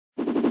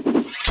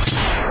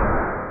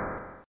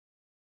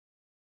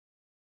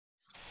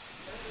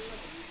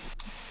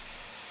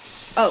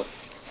Oh,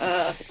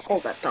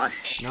 hold that thought.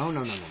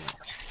 No.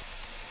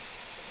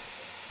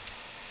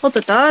 Hold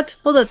the thought.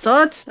 Hold the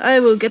thought. I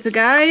will get the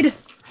guide.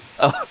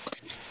 Oh.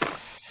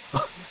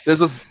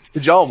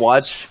 Did y'all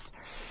watch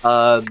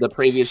the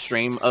previous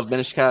stream of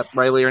Minish Cap,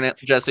 Riley or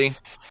Jesse?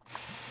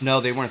 No,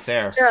 they weren't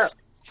there. Yeah.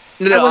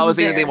 No, I was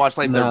thinking there. they watched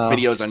like their No.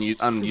 videos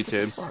on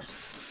YouTube.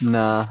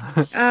 Nah.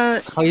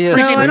 Oh yeah,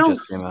 no, I don't.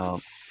 just came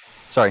out.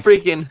 Sorry.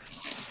 Freaking!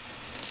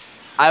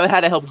 I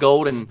had to help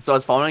Golden, so I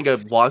was following a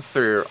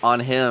walkthrough on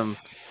him,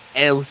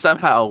 and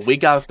somehow we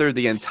got through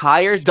the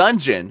entire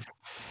dungeon,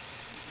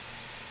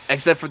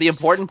 except for the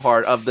important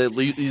part of the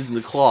using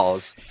the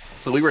claws.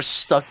 So we were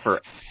stuck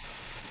for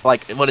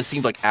like what it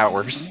seemed like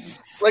hours.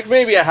 Like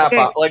maybe a half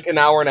hour, like an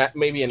hour and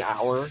maybe an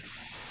hour.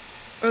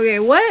 Okay,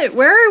 what?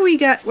 Where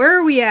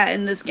are we at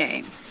in this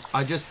game?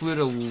 I just flew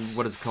to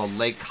what is called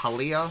Lake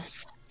Kalia.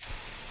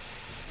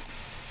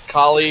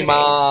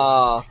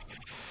 Kalima.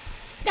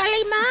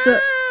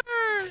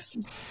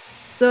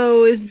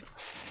 So is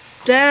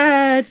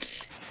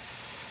that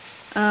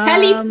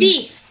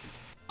Califi.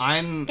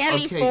 I'm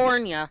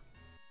California.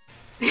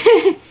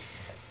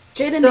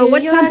 So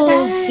what temple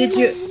did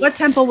you? What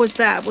temple was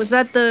that? Was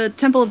that the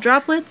Temple of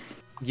Droplets?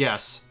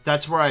 Yes,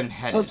 that's where I'm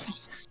headed.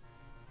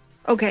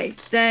 Okay,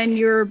 then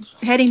you're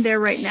heading there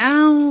right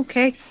now.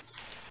 Okay.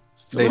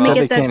 They Let me said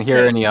get they that can't hear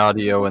straight. any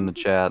audio in the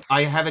chat.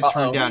 I have it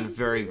turned down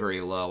very,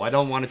 very low. I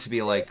don't want it to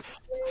be like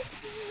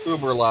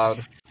Uber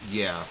loud.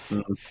 Yeah.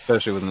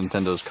 Especially with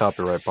Nintendo's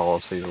copyright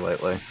policy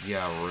lately.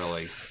 Yeah,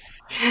 really.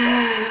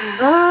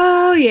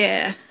 Oh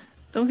yeah.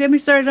 Don't get me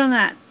started on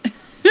that.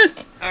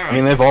 I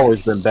mean, they've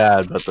always been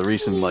bad, but the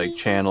recent like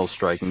channel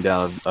striking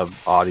down of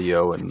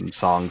audio and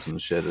songs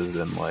and shit has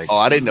been like. Oh,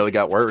 I didn't know it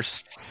got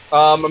worse.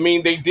 I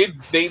mean, I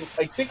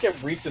think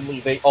recently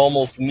they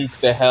almost nuked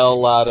the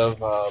hell out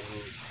of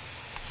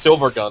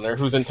Silver Gunner,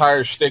 whose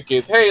entire shtick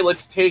is, hey,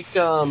 let's take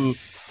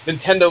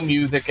Nintendo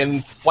music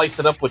and splice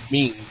it up with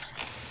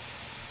memes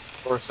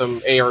or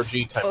some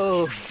ARG type.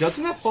 Oh,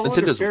 doesn't that fall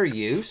under fair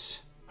use?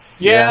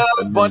 Yeah,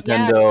 but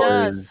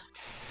Nintendo is.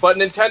 But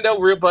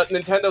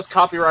Nintendo's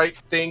copyright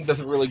thing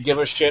doesn't really give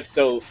a shit.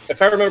 So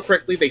if I remember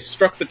correctly, they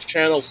struck the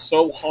channel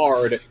so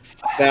hard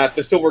that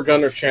the Silver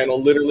Gunner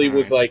channel literally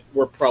was like,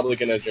 we're probably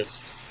gonna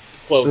just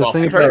close off.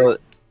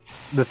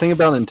 The thing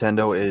about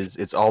Nintendo is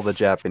it's all the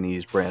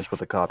Japanese branch with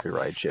the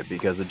copyright shit,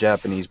 because the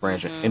Japanese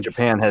branch in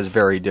Japan has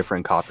very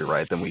different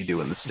copyright than we do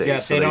in the States.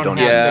 Yeah, so they don't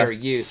have fair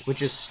use,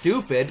 which is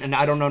stupid, and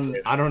I don't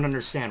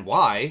understand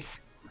why.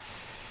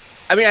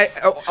 I mean,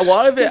 a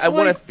lot of it, I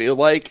want to feel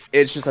like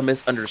it's just a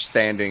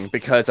misunderstanding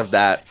because of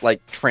that,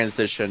 like,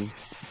 transition.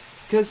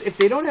 Because if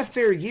they don't have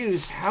fair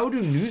use, how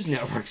do news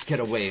networks get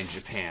away in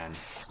Japan?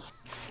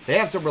 They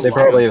have to rely on They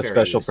probably have fair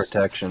special use.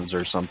 protections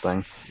or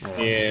something.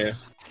 Yeah.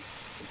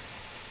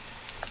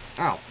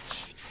 Ow.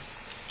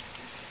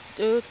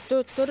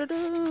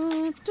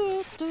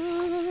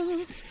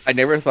 I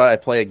never thought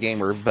I'd play a game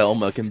where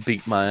Velma can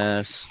beat my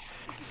ass.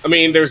 I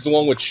mean, there's the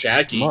one with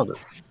Shaggy.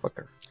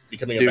 Motherfucker.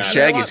 Becoming Dude, a badass.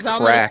 Shaggy's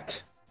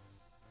cracked.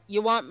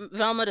 You want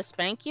Velma to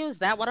spank you? Is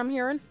that what I'm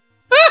hearing?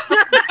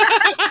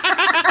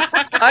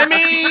 I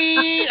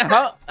mean,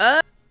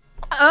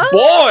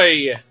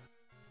 boy!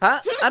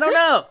 Huh? I don't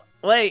know.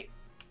 Wait.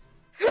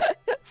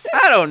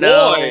 I don't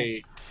know.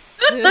 Boy!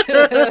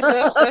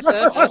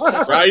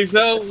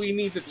 Raizo, we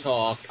need to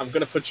talk. I'm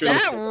gonna put you in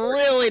That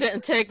really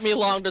didn't take me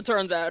long to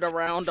turn that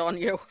around on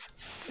you.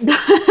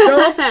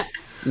 Never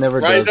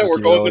Raizo, does. we're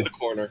going in the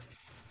corner.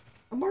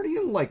 I'm already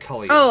in like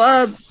Hylia.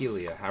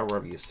 Hylia,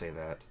 however you say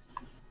that.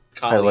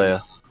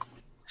 Hylia.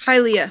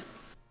 Hylia.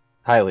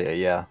 Hylia,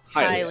 yeah.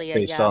 Hylia,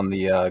 Based yeah. on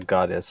the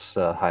goddess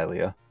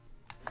Hylia.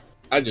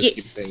 I just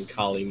keep saying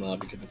Kalima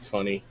because it's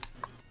funny.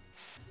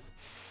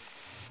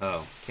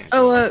 Oh, can't.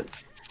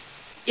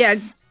 Yeah.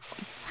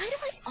 Why do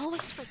I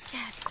always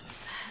forget that?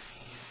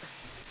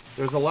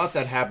 There's a lot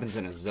that happens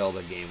in a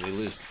Zelda game. We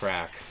lose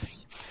track.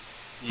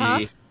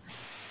 Huh?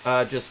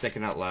 Just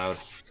thinking out loud.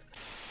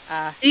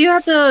 Do you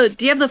have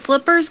the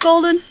flippers,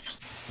 Golden?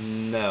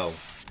 No.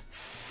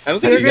 I don't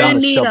think You're gonna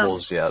need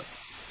shovels yet.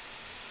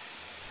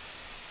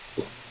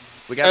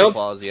 We got the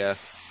claws, yeah.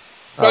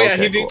 Oh, yeah,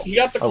 okay, he did. cool. He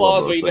got the I love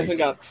claws, those but he things. doesn't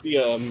got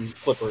the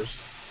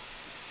flippers.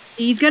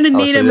 He's gonna Oh, need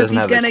so he them if doesn't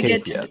he's have a gonna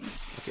cape get. yet.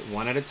 Okay,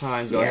 one at a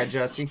time. Go ahead,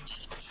 Jesse.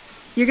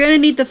 You're gonna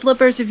need the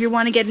flippers if you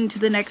want to get into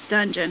the next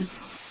dungeon.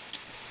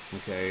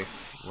 Okay,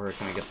 where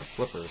can I get the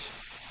flippers?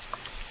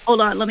 Hold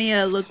on, let me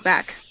look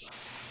back.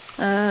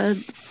 Go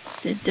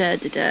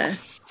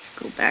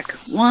back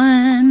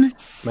one.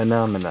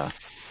 Mana.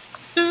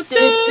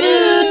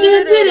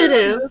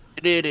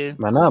 Do-do-do-do-do-do.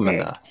 Mana.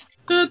 Mana.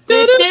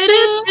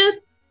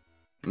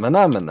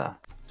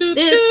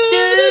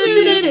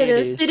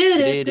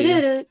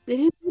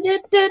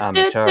 I'm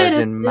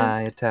charging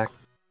my attack.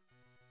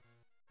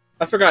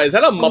 I forgot. Is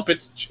that a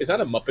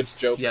Muppets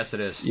joke? Yes, it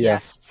is.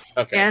 Yes.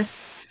 Okay. Yes.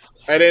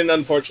 I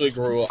didn't watch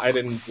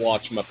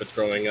Muppets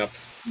growing up.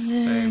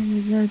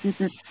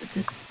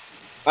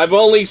 I've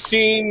only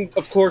seen,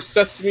 of course,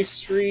 Sesame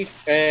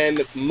Street and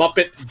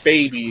Muppet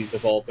Babies,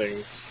 of all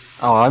things.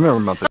 Oh, I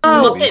remember Muppet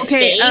Oh, Babies.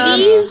 Okay,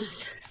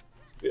 babies?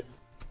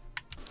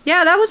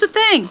 Yeah, that was a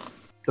thing.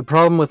 The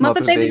problem with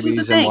Muppet Muppet Babies was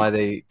a Babies thing. and why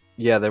they...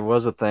 Yeah, there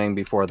was a thing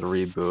before the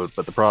reboot,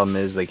 but the problem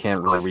is they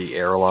can't really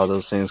re-air a lot of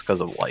those things because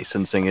of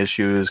licensing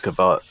issues,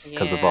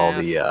 because of all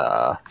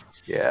the...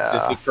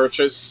 Disney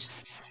purchase.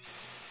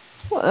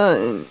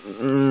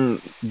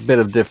 Bit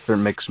of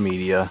different mixed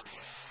media.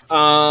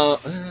 Uh,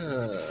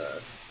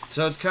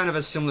 So it's kind of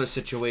a similar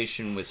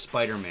situation with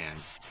Spider-Man.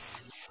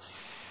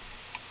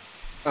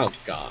 oh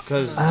god.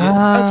 Because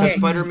Okay.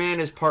 Spider-Man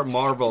is part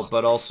Marvel,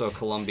 but also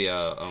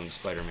Columbia owns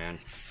Spider-Man.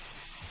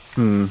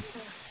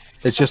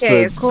 It's just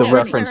Okay, the cool.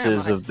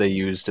 references of they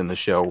used in the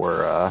show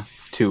were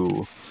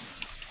too...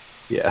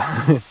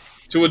 Yeah.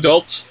 Two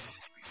adults.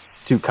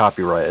 too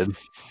copyrighted.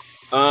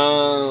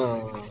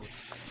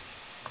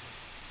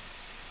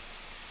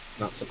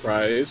 Not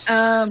surprised.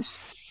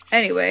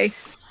 Anyway,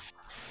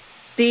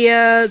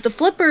 the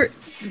flipper.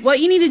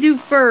 What you need to do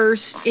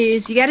first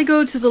is you got to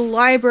go to the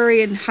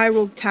library in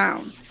Hyrule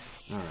Town.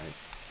 All right.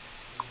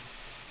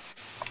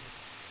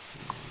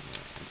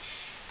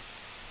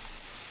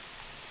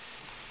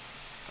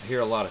 I hear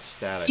a lot of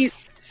static.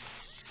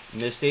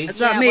 Misty? That's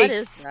not Yeah, me. what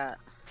is that?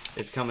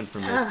 It's coming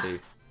from Misty.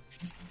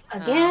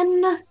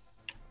 Again?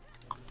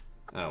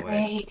 Oh, wait.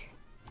 Great.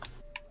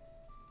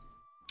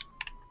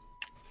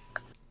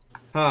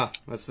 Huh,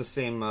 that's the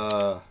same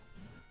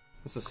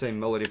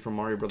melody from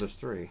Mario Brothers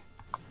 3.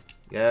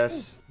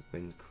 Yes,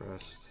 Wind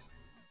Crest.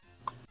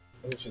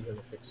 I think she's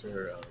gonna fix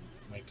her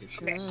mic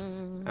issues.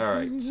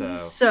 Alright, so...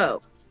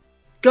 So,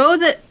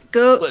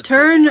 Let's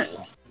turn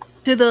go.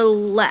 to the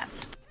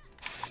left,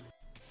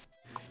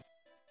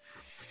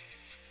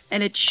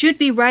 and it should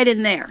be right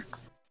in there,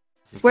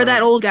 where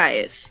that old guy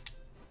is.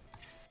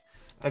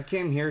 I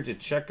came here to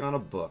check on a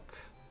book.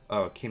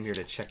 Oh, I came here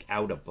to check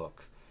out a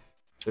book.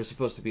 They're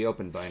supposed to be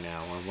open by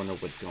now. I wonder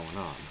what's going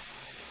on.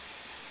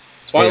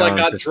 Twilight on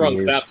got 50 drunk,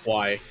 years. that's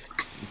why.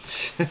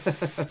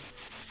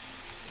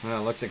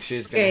 Well, looks like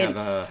she's gonna have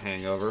a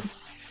hangover.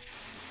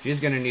 She's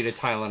gonna need a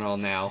Tylenol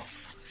now.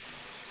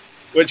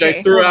 Which Okay,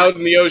 I threw hold out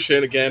in the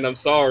ocean again, I'm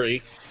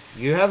sorry.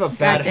 You have a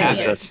bad God dang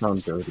it. That habit.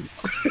 sounds dirty.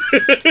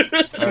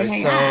 Alright,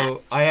 Hang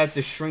so I had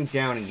to shrink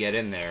down and get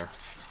in there.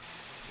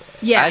 So,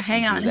 Yeah, I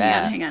hang can on, do hang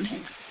on, that. hang on, hang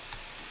on.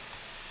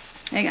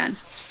 Hang on.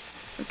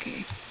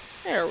 Okay.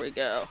 There we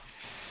go.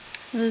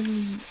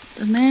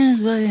 The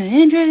man was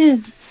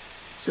entered.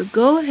 So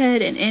go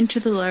ahead and enter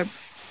the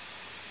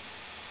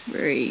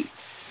library.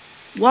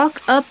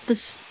 Walk up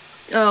the.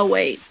 Oh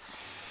wait.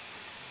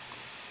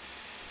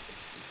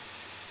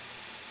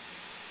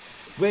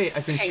 wait,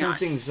 I can Hang turn on.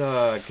 things,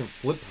 I can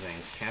flip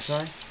things, can't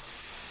I?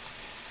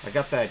 I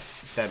got that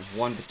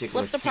one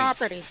particular Flip the key.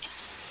 property.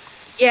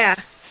 Yeah.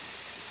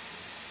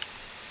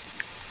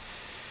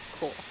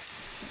 Cool.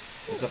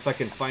 It's if I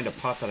can find a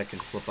pot that I can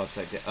flip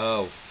upside down.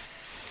 Oh.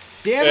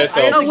 Damn it, It's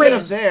I have open. to get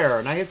up there,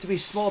 and I have to be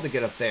small to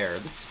get up there.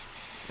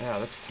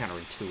 That's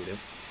counterintuitive.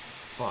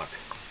 Fuck.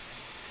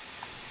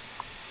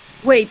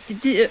 Wait.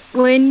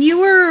 When you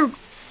were.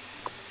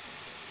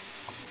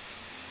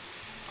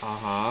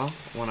 Uh-huh.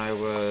 When I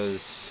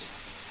was...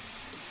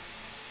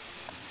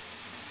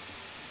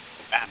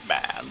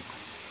 Batman.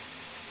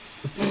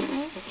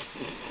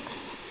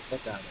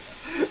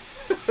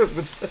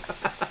 What's that?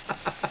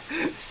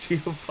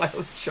 See a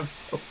pilot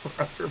jumps over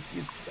after a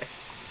few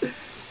seconds.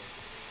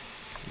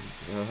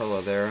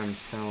 Hello there, I'm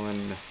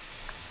selling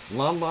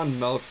Lon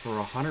milk for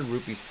 100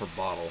 rupees per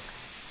bottle.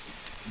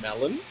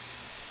 Melons?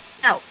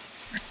 Oh.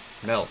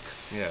 Milk,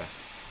 yeah.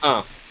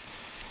 Oh.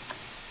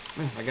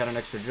 I got an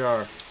extra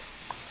jar.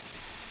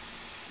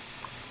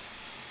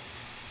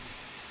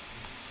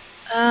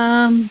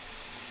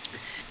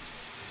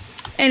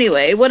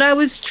 Anyway, what I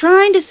was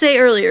trying to say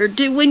earlier,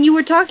 when you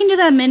were talking to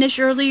that Minish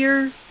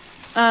earlier,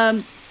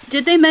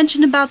 did they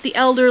mention about the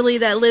elderly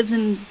that lives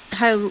in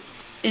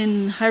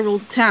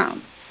Hyrule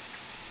Town?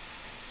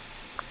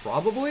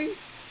 Probably?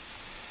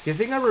 The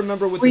thing I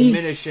remember with Were the you-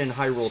 Minish in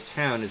Hyrule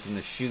Town is in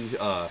the shoe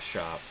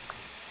shop.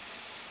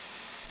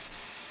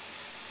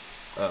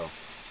 Oh,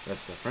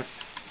 that's different.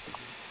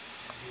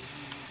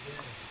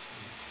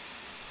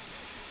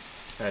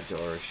 That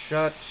door is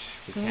shut.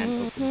 We can't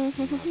open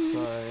from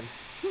outside.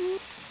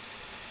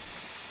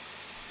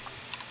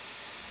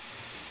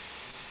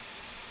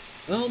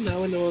 Well,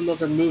 now I know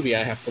another movie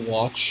I have to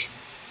watch.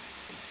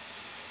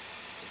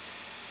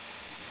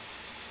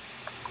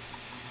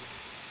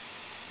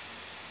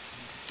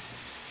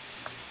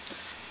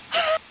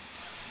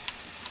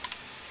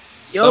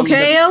 You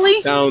okay,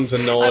 Ellie? Sounds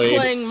I'm annoyed.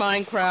 playing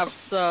Minecraft,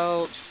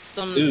 so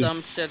some Oof.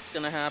 dumb shit's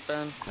gonna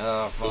happen.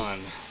 Oh,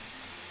 fun.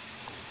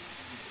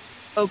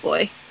 Oh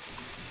boy.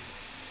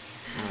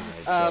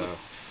 Alright,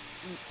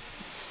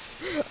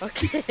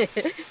 Okay.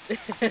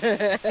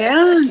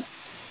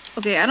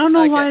 I don't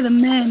know Okay. why the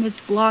man is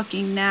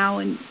blocking now,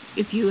 and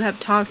if you have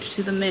talked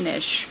to the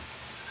Minish.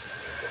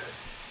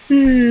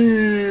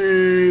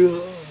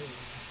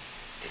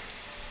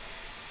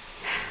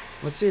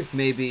 let's see if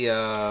maybe,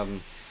 let's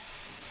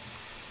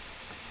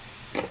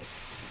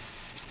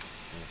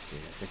see,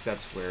 I think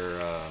that's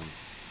where,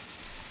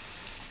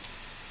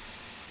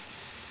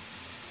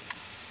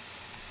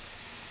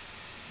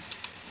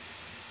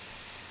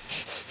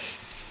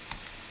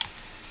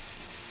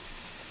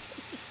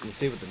 Let's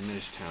see what the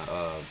Minish Town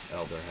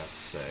Elder has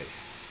to say.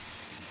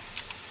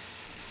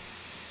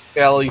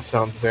 Ellie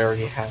sounds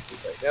very happy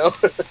right now.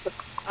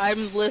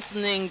 I'm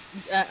listening.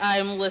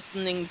 I'm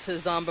listening to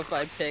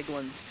zombified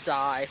piglins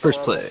die.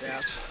 First horrible place.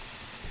 deaths.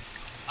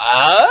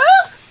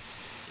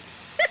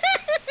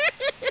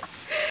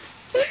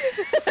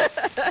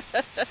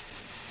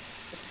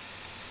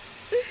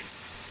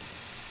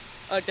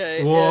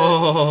 Okay.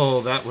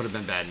 Whoa, that would have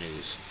been bad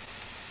news.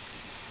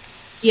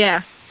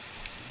 Yeah,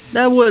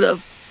 that would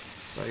have.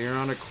 So you're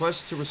on a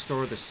quest to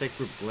restore the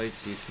sacred blade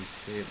so you can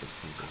save the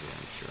princess.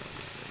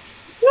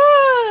 Yeah,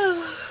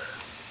 I'm sure.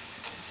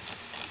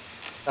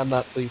 I'm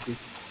not sleepy.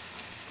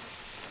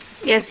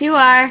 Yes, you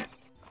are.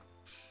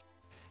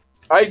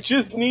 I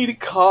just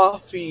need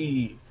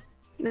coffee.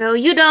 No,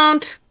 you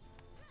don't.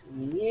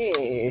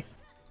 Yeah.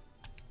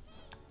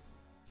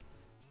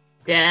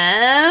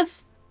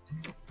 Yes.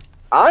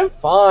 I'm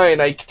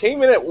fine. I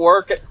came in at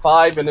work at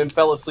 5 and then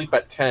fell asleep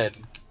at 10.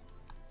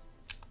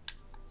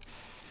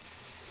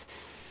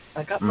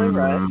 I got my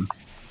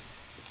rest.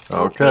 Don't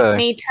Okay. make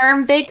me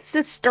turn big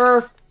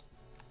sister.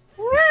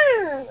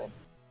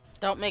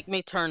 Don't make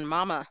me turn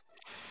mama.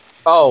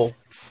 Oh,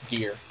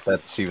 dear.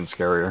 That's even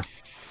scarier.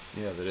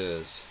 Yeah, that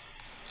is.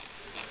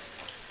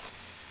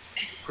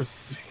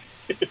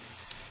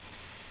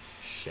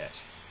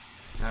 Shit.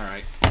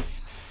 Alright.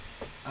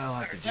 I'll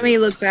have to do Let me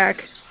look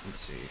back.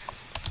 Let's see.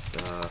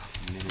 The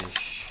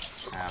Minish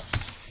app.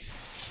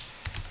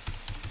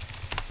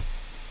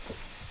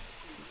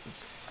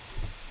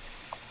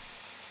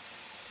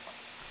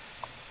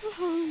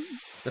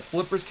 The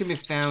flippers can be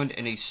found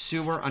in a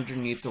sewer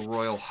underneath the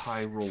Royal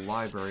Hyrule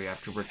Library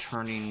after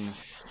returning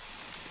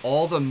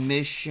all the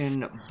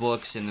mission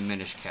books in the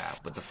Minish cap.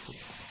 But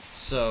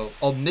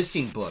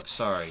missing books,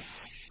 sorry.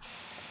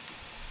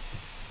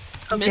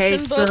 Okay, Mission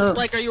so books?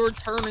 Like, are you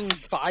returning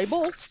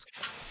Bibles?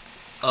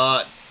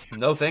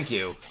 No thank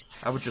you.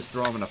 I would just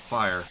throw them in a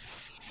fire.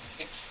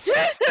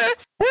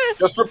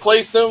 Just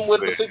replace them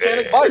with the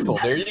Satanic Bible.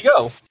 There you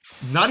go.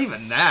 Not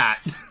even that.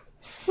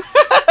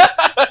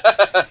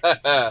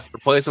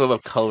 Replace it with a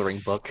coloring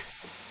book.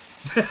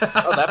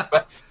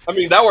 I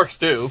mean, that works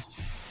too.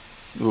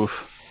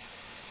 Oof.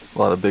 A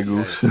lot of big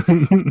oofs. With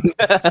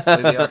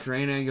the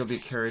Ocarina, you'll be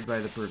carried by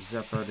the bird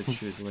Zephyr to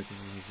choose a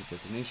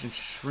destination.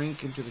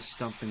 Shrink into the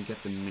stump and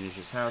get the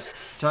Minish's house.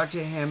 Talk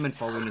to him and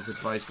following his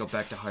advice, go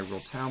back to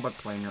Hyrule Town by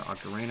playing your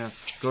Ocarina.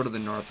 Go to the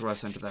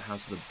northwest, enter the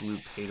house with the blue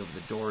paint over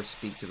the door.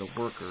 Speak to the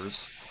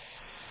workers.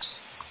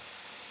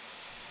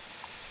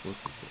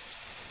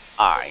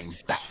 I'm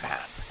Batman.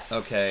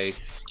 Okay.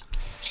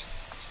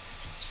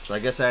 So I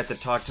guess I have to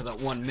talk to that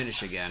one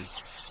Minish again.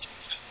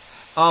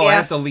 Oh, I Yeah.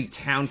 have to leave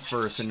town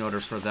first in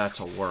order for that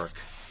to work.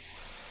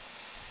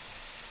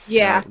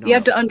 yeah, No, you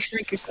have no. to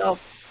unshrink yourself.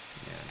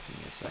 Yeah, give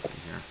me a second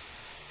here.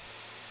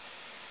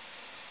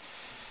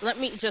 Let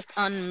me just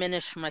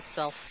unminish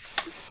myself.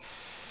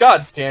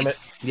 God damn it.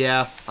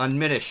 Yeah,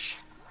 unminish.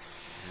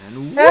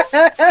 And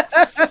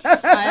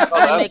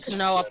I make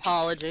no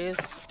apologies.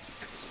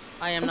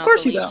 I am not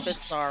course the you least don't.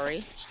 bit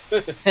sorry.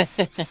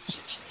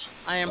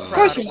 I am Of proud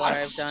course of you what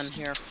don't. I've done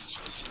here.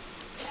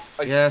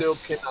 I yes. still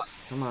cannot.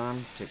 Come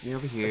on, take me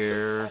over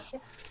here.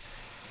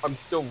 I'm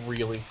still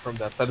reeling from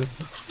that. That is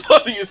the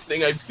funniest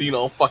thing I've seen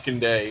all fucking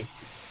day.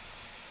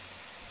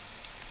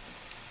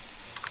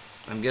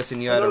 I'm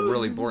guessing you had a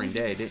really boring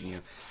day, didn't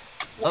you?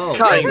 Oh,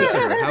 Kind of.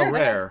 visitor, how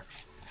rare.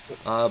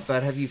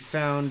 But have you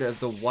found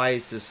the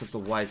wisest of the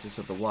wisest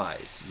of the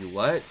wise? You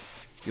what?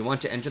 You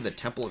want to enter the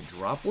Temple of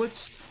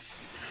Droplets?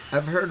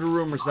 I've heard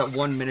rumors that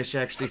one Minish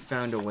actually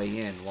found a way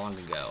in long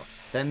ago.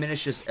 That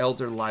Minish is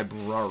Elder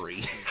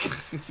Library.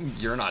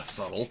 You're not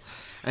subtle.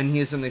 And he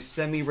is in the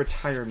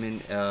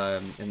semi-retirement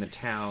in the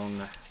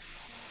town.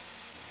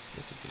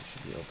 It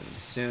should be opening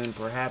soon.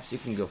 Perhaps you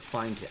can go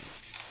find him.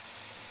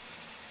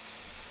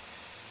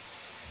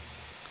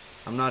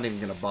 I'm not even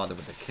going to bother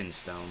with the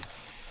Kinstone.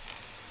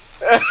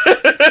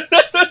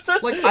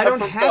 Like, I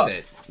don't have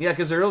it. Yeah,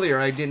 because earlier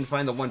I didn't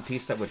find the one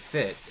piece that would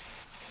fit.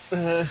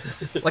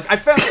 Like, I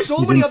found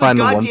so You many didn't other find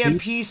the one goddamn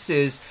piece?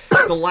 pieces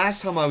the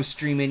last time I was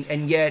streaming,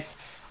 and yet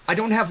I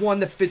don't have one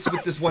that fits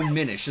with this one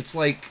Minish. It's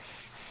like...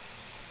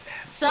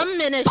 Some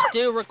Minish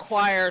do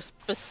require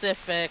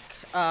specific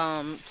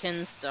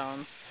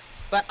kinstones,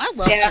 but I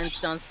love Yeah.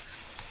 kinstones.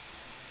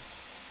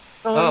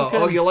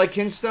 Oh, you like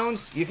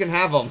Kinstones? You can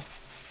have them.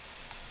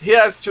 He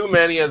has too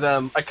many of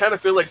them. I kind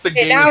of feel like the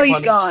Okay, game now is he's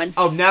funny. gone.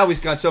 Oh, now he's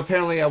gone. So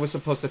apparently I was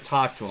supposed to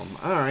talk to him.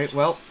 Alright,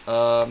 well,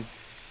 I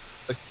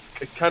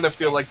kind of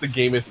feel like the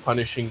game is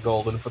punishing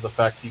Golden for the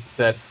fact he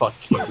said fuck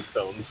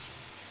Kingstones.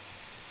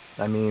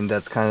 I mean,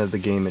 that's kind of the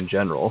game in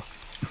general.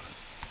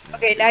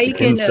 Okay, now you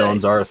can.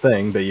 Kinstones are a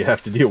thing that you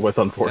have to deal with,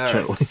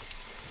 unfortunately.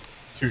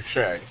 Touche.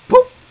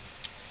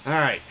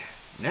 Alright.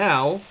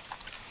 Now,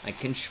 I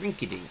can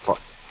shrink-a-dink.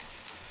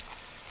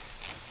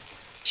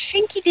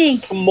 Shinky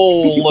dink.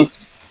 Small.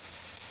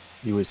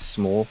 He was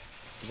small.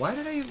 Why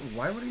would I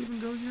even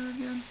go here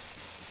again?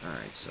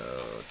 Alright,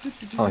 so...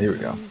 Oh, here we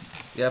go.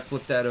 Yeah,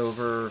 flip that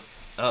over.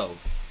 Oh.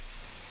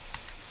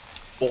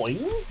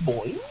 Boing,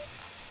 boing.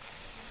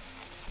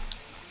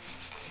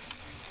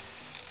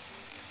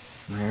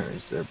 Where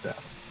is their bell?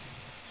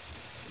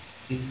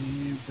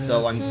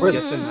 So I'm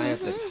guessing I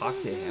have to talk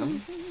to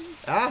him.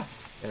 Ah,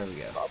 there we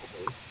go.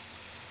 Probably.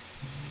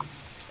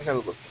 I gotta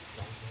look at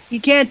something.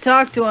 You can't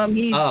talk to him.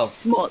 He's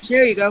small.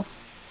 There you go.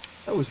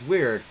 That was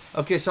weird.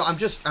 Okay, so I'm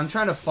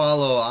trying to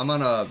follow. I'm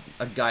on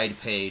a guide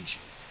page,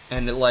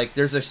 and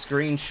there's a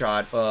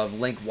screenshot of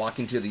Link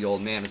walking to the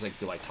old man. It's like,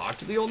 do I talk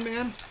to the old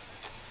man?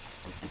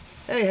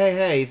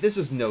 Hey, this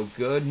is no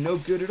good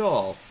at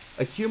all.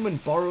 A human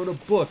borrowed a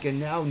book, and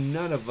now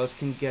none of us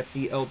can get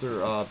the elder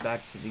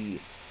back to the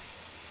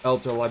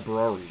elder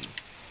library.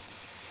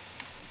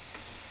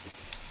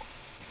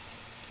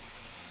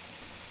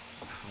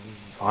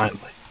 Finally.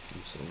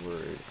 I'm so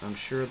worried. I'm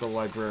sure the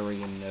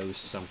librarian knows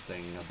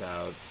something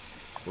about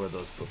where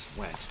those books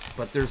went,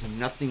 but there's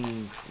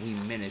nothing we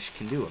Minish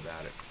can do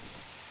about it.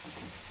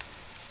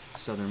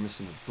 So they're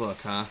missing a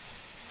book, huh?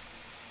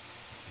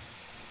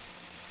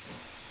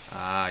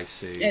 Ah, I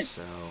see.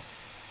 So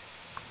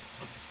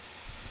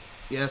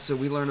yeah, so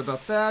we learned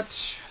about that.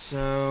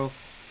 So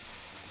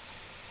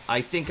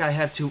I think I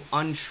have to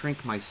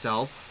unshrink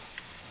myself.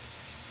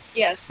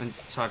 Yes. And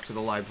talk to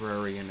the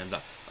librarian and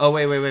the... Oh,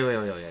 wait.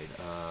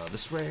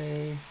 This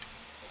way.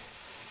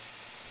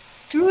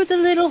 Through the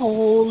little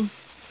hole.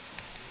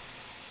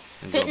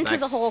 And Fit go into back.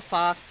 the hole,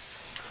 Fox.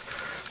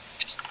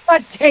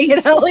 God dang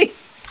it, Ellie.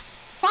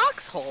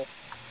 Foxhole.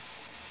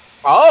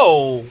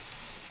 Oh.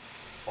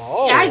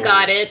 Yeah, I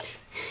got it.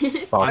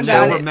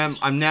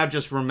 I'm now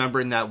just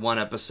remembering that one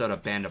episode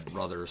of Band of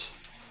Brothers.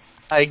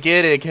 I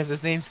get it, because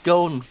his name's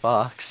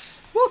GoldenFox.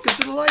 Welcome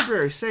to the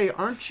library. Say,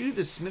 aren't you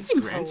the Smith's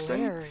grandson?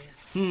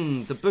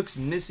 Hilarious. The book's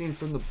missing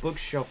from the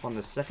bookshelf on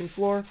the second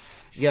floor?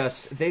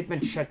 Yes, they've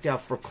been checked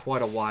out for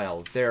quite a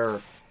while.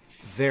 They're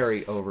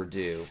very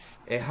overdue.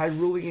 A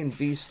Hyrulean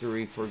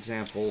bestiary, for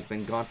example,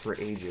 been gone for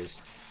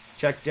ages.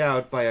 Checked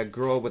out by a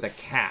girl with a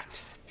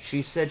cat.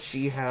 She said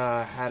she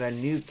had a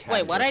new cat.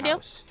 Wait, in what'd her I do?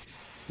 house.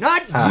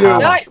 Not you!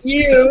 Not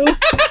you.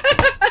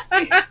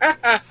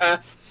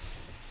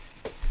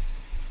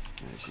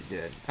 Yeah, she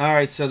did.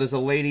 Alright, so there's a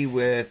lady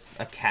with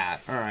a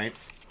cat. Alright.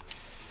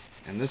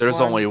 And this There's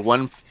one, only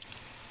one.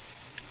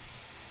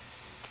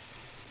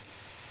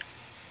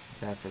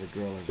 that for the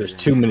girl over There's here.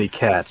 too many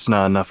cats,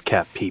 not enough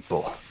cat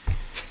people.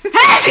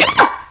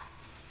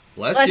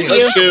 Bless you.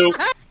 Let's do.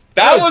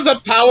 That was a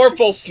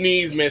powerful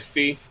sneeze,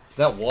 Misty.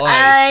 That was.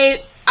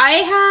 I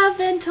have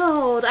been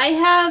told. I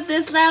have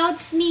this loud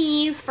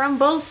sneeze from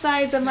both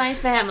sides of my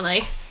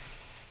family.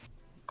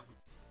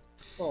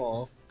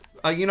 Aw.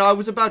 I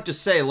was about to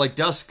say,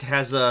 Dusk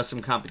has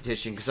some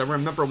competition, because I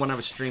remember when I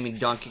was streaming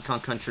Donkey Kong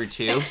Country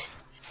 2,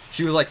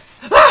 she was like,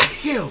 ah,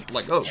 you!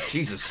 Like, oh,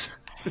 Jesus.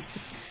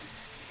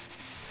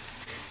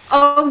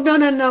 Oh,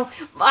 no.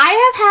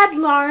 I have had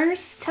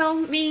Lars tell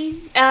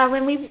me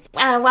when we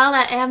while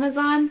at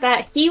Amazon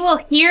that he will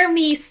hear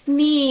me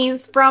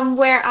sneeze from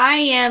where I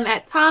am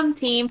at Tom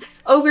Team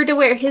over to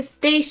where his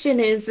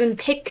station is in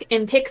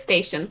Pick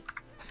Station.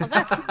 Oh,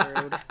 that's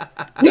rude.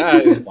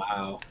 That is,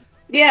 wow.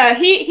 Yeah,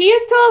 he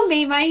has told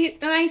me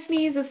my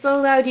sneeze is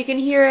so loud you can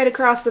hear it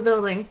across the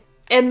building.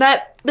 And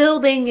that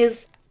building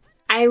is,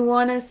 I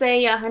want to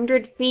say,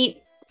 100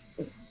 feet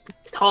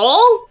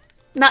tall?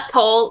 Not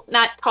tall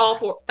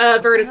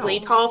vertically,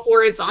 tall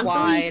horizontally.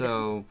 Wide.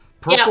 So,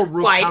 purple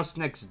roof wide. house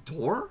next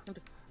door?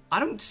 I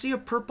don't see a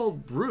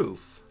purple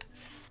roof.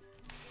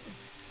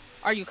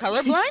 Are you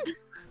colorblind?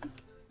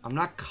 I'm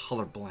not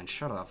colorblind,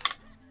 shut up.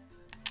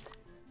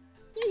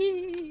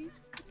 Be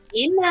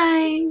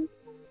nice.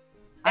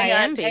 I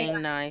am being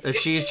nice. If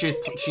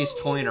she's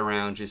toying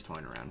around, she's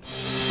toying around.